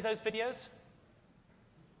looked at any of those videos?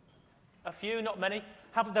 A few, not many.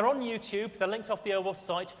 They're on YouTube. They're linked off the OWASP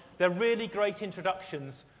site. They're really great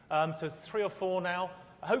introductions. So 3 or 4 now.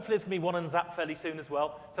 Hopefully there's going to be one on ZAP fairly soon as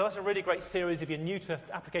well. So that's a really great series if you're new to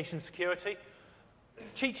application security.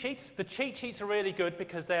 Cheat sheets. The cheat sheets are really good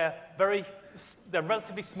because they're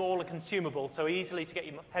relatively small and consumable, so easily to get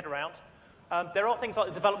your head around. There are things like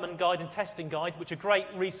the development guide and testing guide, which are great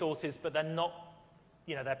resources, but they're not,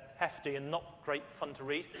 they're hefty and not great fun to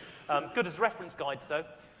read. Good as reference guides, though.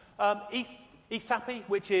 ESAPI,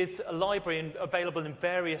 which is a library available in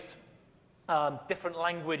various different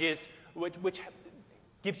languages, which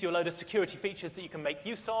gives you a load of security features that you can make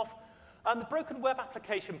use of. The Broken Web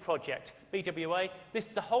Application Project, BWA,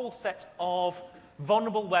 this is a whole set of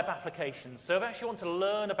vulnerable web applications. So if you actually want to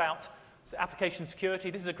learn about application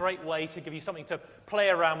security, this is a great way to give you something to play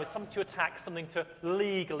around with, something to attack, something to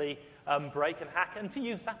legally break and hack, and to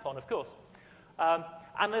use ZAP on, of course.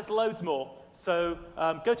 And there's loads more. So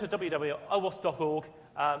go to www.owasp.org,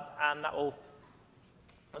 and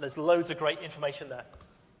there's loads of great information there.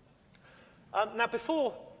 Now,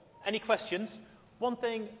 before any questions, one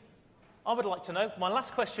thing I would like to know, my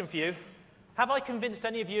last question for you, have I convinced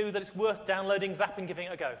any of you that it's worth downloading ZAP and giving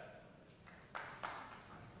it a go?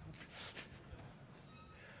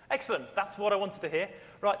 Excellent, that's what I wanted to hear.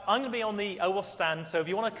 Right, I'm going to be on the OWASP stand, so if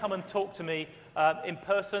you want to come and talk to me in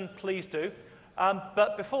person, please do.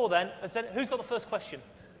 But before then, who's got the first question?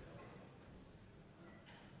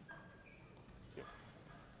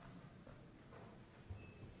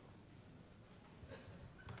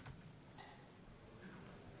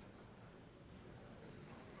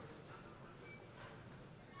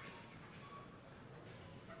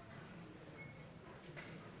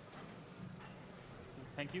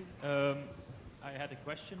 Thank you. I had a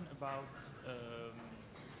question about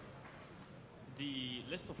the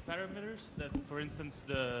list of parameters that, for instance,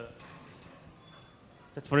 the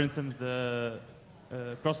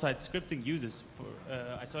cross-site scripting uses.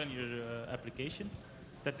 I saw in your application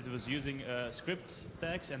that it was using script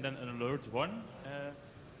tags and then an alert one,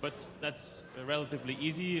 but that's a relatively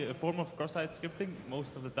easy form of cross-site scripting.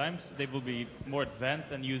 Most of the times, they will be more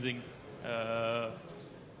advanced and using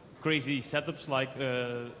crazy setups like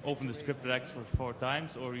open the script tags for 4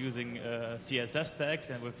 times or using CSS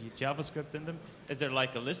tags and with JavaScript in them. Is there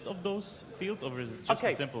like a list of those fields, or is it just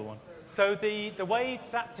a simple one? So the way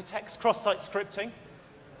ZAP detects cross-site scripting,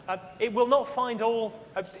 it will not find all,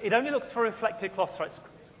 it only looks for reflected cross-site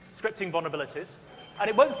scripting vulnerabilities,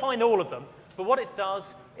 and it won't find all of them, but what it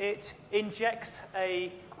does, it injects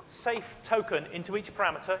a safe token into each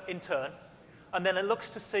parameter in turn, and then it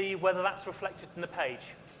looks to see whether that's reflected in the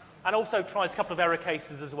page. And also tries a couple of error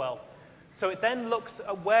cases as well. So it then looks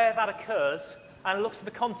at where that occurs and it looks at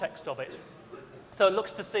the context of it. So it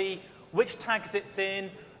looks to see which tags it's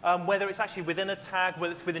in, whether it's actually within a tag,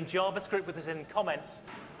 whether it's within JavaScript, whether it's in comments.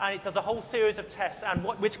 And it does a whole series of tests and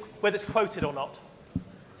whether it's quoted or not.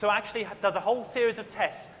 So it actually does a whole series of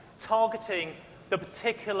tests targeting the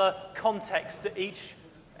particular context that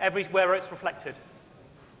everywhere it's reflected.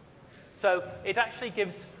 So it actually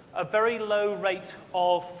gives a very low rate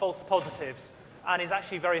of false positives and is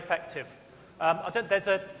actually very effective. There's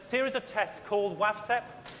a series of tests called OWASP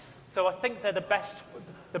ZAP. So I think they're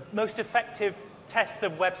the most effective tests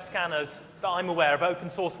of web scanners that I'm aware of, open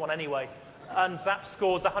source one anyway. And ZAP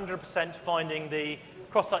scores 100% finding the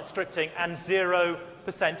cross-site scripting and 0%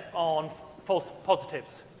 on false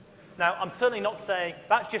positives. Now, I'm certainly not saying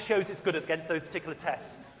that just shows it's good against those particular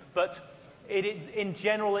tests, but in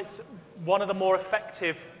general, it's one of the more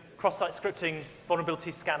effective cross-site scripting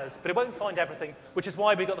vulnerability scanners, but it won't find everything, which is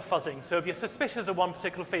why we got the fuzzing. So if you're suspicious of one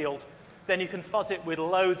particular field, then you can fuzz it with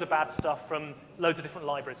loads of bad stuff from loads of different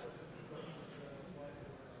libraries.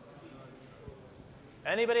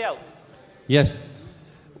 Anybody else? Yes.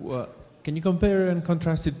 Well, can you compare and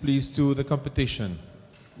contrast it, please, to the competition?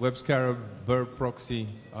 WebScarab, Burp Proxy,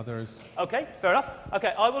 others. Okay, fair enough.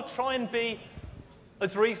 Okay, I will try and be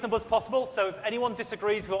as reasonable as possible. So if anyone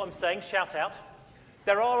disagrees with what I'm saying, shout out.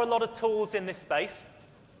 There are a lot of tools in this space.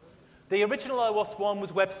 The original OWASP one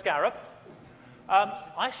was WebScarab. I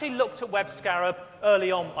actually looked at WebScarab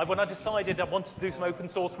early on. When I decided I wanted to do some open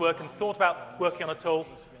source work and thought about working on a tool,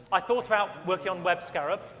 I thought about working on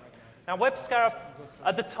WebScarab. Now, WebScarab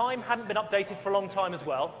at the time hadn't been updated for a long time as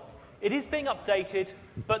well. It is being updated,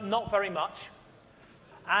 but not very much.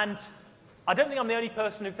 And I don't think I'm the only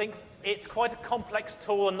person who thinks it's quite a complex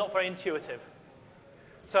tool and not very intuitive.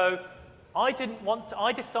 So I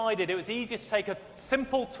decided it was easier to take a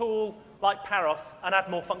simple tool like Paros and add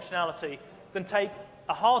more functionality than take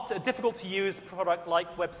a difficult-to-use product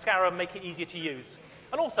like WebScarab and make it easier to use.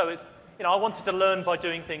 And also, I wanted to learn by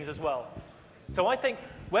doing things as well. So I think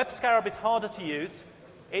WebScarab is harder to use,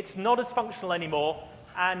 it's not as functional anymore,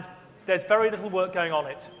 and there's very little work going on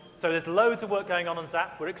it. So there's loads of work going on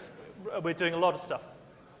Zap. We're doing a lot of stuff.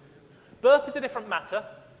 Burp is a different matter.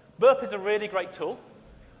 Burp is a really great tool,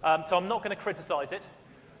 so I'm not going to criticize it.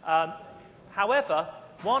 However,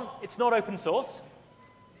 one, it's not open source.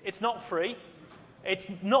 It's not free.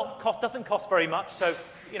 Doesn't cost very much, so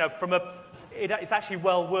it's actually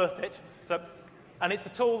well worth it. And it's a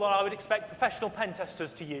tool that I would expect professional pen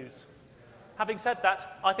testers to use. Having said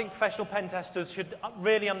that, I think professional pen testers should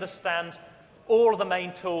really understand all of the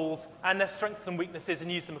main tools and their strengths and weaknesses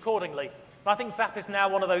and use them accordingly. And I think Zap is now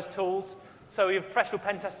one of those tools. So if you're a professional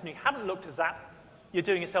pen tester and you haven't looked at Zap, you're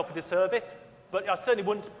doing yourself a disservice. But I certainly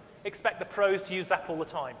wouldn't expect the pros to use Zap all the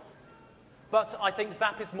time. But I think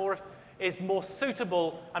Zap is more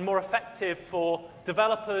suitable and more effective for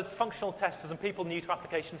developers, functional testers, and people new to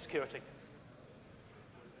application security.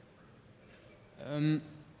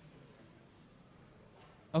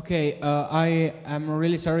 Okay, I am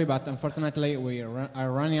really sorry, but unfortunately we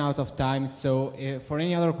are running out of time. So for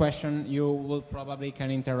any other question, you will probably can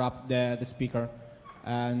interrupt the speaker.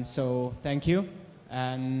 And so thank you.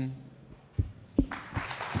 And